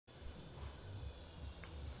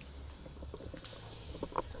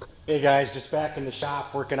Hey guys, just back in the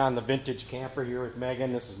shop working on the vintage camper here with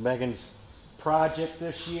Megan. This is Megan's project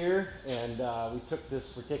this year, and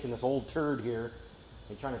we're taking this old turd here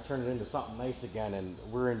and trying to turn it into something nice again, and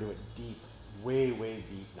we're into it deep, way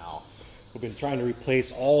deep now. We've been trying to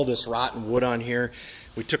replace all this rotten wood on here.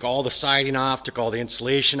 We took all the siding off, took all the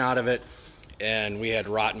insulation out of it, and we had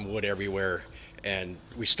rotten wood everywhere. And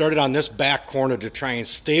we started on this back corner to try and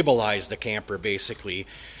stabilize the camper basically.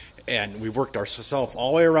 And we worked ourselves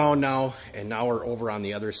all the way around now, and now we're over on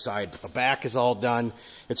the other side. But the back is all done.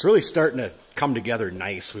 It's really starting to come together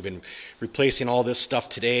nice. We've been replacing all this stuff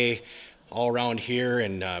today all around here,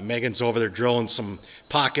 and Megan's over there drilling some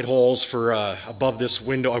pocket holes for above this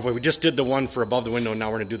window. We just did the one for above the window, and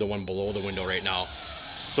now we're going to do the one below the window right now.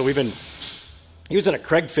 So we've been using a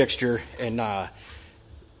Craig fixture and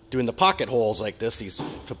doing the pocket holes like this, these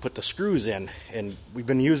to put the screws in. And we've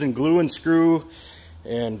been using glue and screw,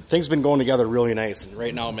 and things been going together really nice. And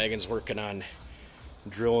right now Megan's working on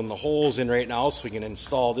drilling the holes in right now so we can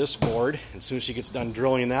install this board. And as soon as she gets done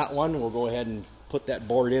drilling that one, we'll go ahead and put that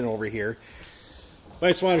board in over here. But I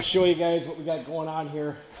just wanted to show you guys what we got going on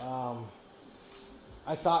here.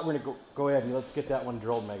 I thought we're gonna go ahead and let's get that one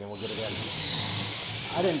drilled, Megan. We'll get it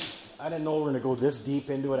in. I didn't know we were gonna go this deep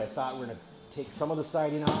into it. I thought we were gonna take some of the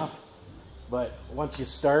siding off, but once you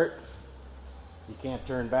start, you can't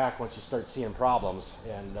turn back once you start seeing problems.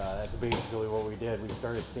 And that's basically what we did. We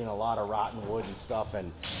started seeing a lot of rotten wood and stuff,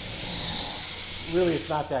 and really it's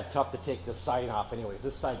not that tough to take this siding off anyways.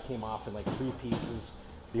 This side came off in like 3 pieces.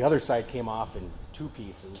 The other side came off in 2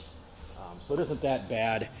 pieces. So it isn't that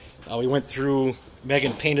bad. We went through,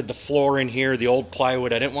 Megan painted the floor in here, the old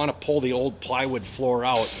plywood. I didn't want to pull the old plywood floor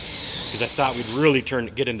out because I thought we'd really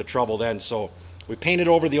get into trouble then. So we painted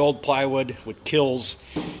over the old plywood with kills,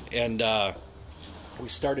 and we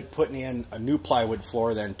started putting in a new plywood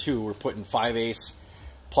floor then too. We're putting 5/8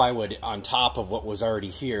 plywood on top of what was already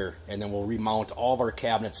here, and then we'll remount all of our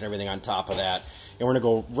cabinets and everything on top of that. And we're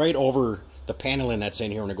going to go right over the paneling that's in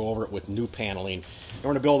here. We're going to go over it with new paneling. And we're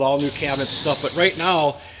going to build all new cabinets and stuff. But right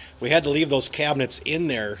now, we had to leave those cabinets in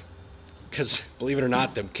there because, believe it or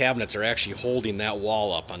not, the cabinets are actually holding that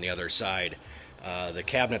wall up on the other side. The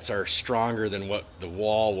cabinets are stronger than what the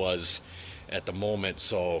wall was at the moment,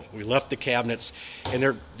 so we left the cabinets,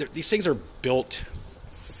 and these things are built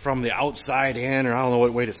from the outside in, or I don't know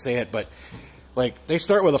what way to say it, but like they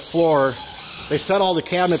start with a floor, they set all the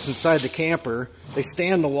cabinets inside the camper, they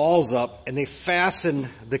stand the walls up, and they fasten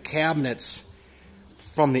the cabinets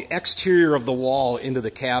from the exterior of the wall into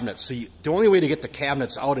the cabinets. So the only way to get the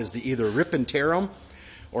cabinets out is to either rip and tear them,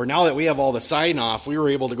 or now that we have all the siding off, we were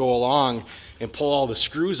able to go along and pull all the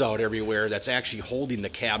screws out everywhere that's actually holding the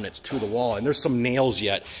cabinets to the wall. And there's some nails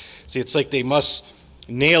yet. See, it's like they must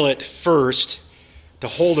nail it first to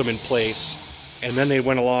hold them in place, and then they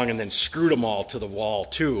went along and then screwed them all to the wall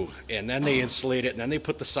too. And then they insulate it, and then they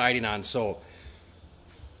put the siding on. So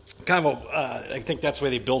kind of I think that's the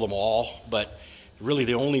way they build them all. But really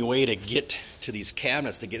the only way to get to these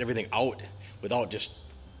cabinets, to get everything out without just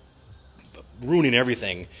ruining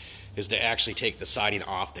everything, is to actually take the siding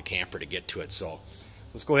off the camper to get to it. So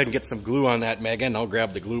let's go ahead and get some glue on that, Megan. I'll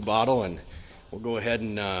grab the glue bottle and we'll go ahead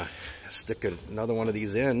and stick another one of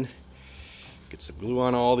these in. Get some glue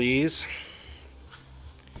on all these.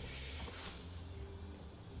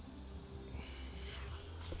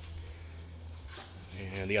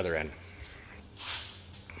 And the other end.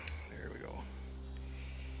 There we go.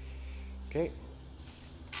 Okay.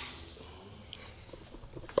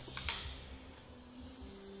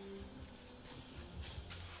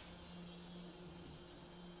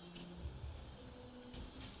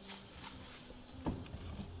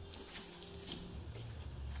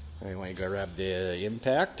 I want to grab the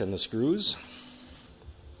impact and the screws.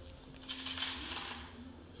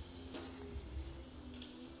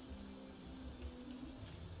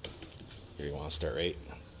 Here, you want to start right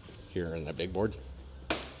here on the big board.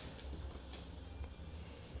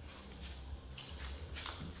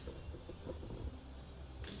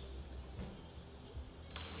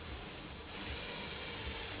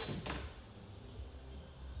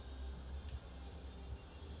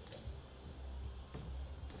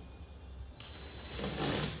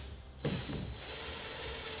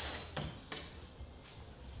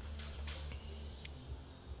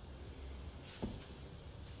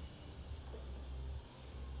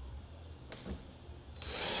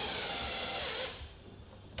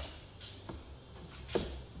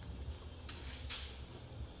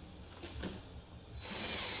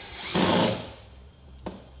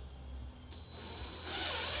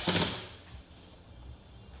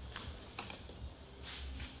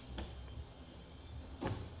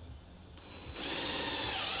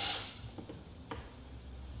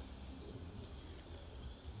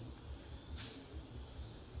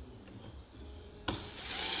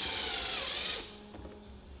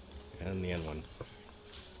 and the end one.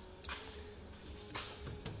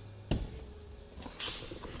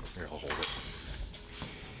 Here, I'll hold it.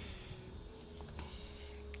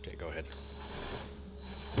 Okay, go ahead.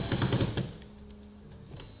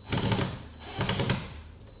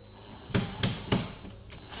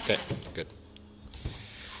 Okay, good.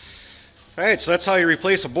 All right, so that's how you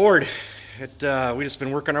replace a board. We just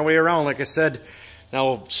been working our way around, like I said. Now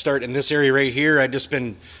we'll start in this area right here. I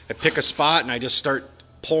pick a spot and I just start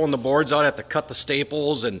pulling the boards out. I have to cut the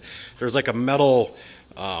staples, and there's like a metal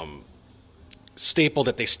staple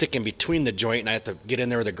that they stick in between the joint, and I have to get in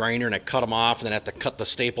there with a grinder and I cut them off, and then I have to cut the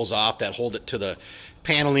staples off that hold it to the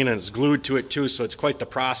paneling, and it's glued to it too, so it's quite the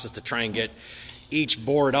process to try and get each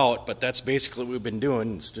board out. But that's basically what we've been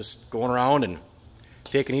doing. It's just going around and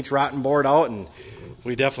taking each rotten board out, and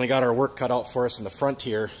we definitely got our work cut out for us in the front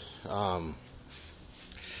here. A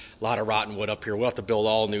lot of rotten wood up here. We'll have to build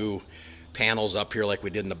all new panels up here like we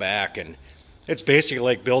did in the back, and it's basically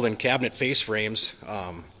like building cabinet face frames.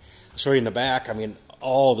 I'll show you in the back. I mean,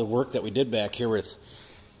 all the work that we did back here with,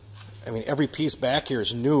 I mean, every piece back here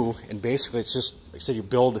is new, and basically it's just, like I said,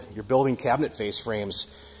 you're building cabinet face frames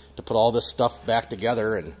to put all this stuff back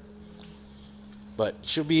together, but it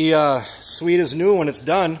should be sweet as new when it's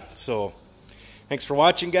done. So thanks for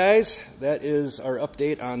watching, guys. That is our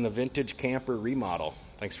update on the vintage camper remodel.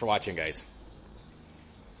 Thanks for watching, guys.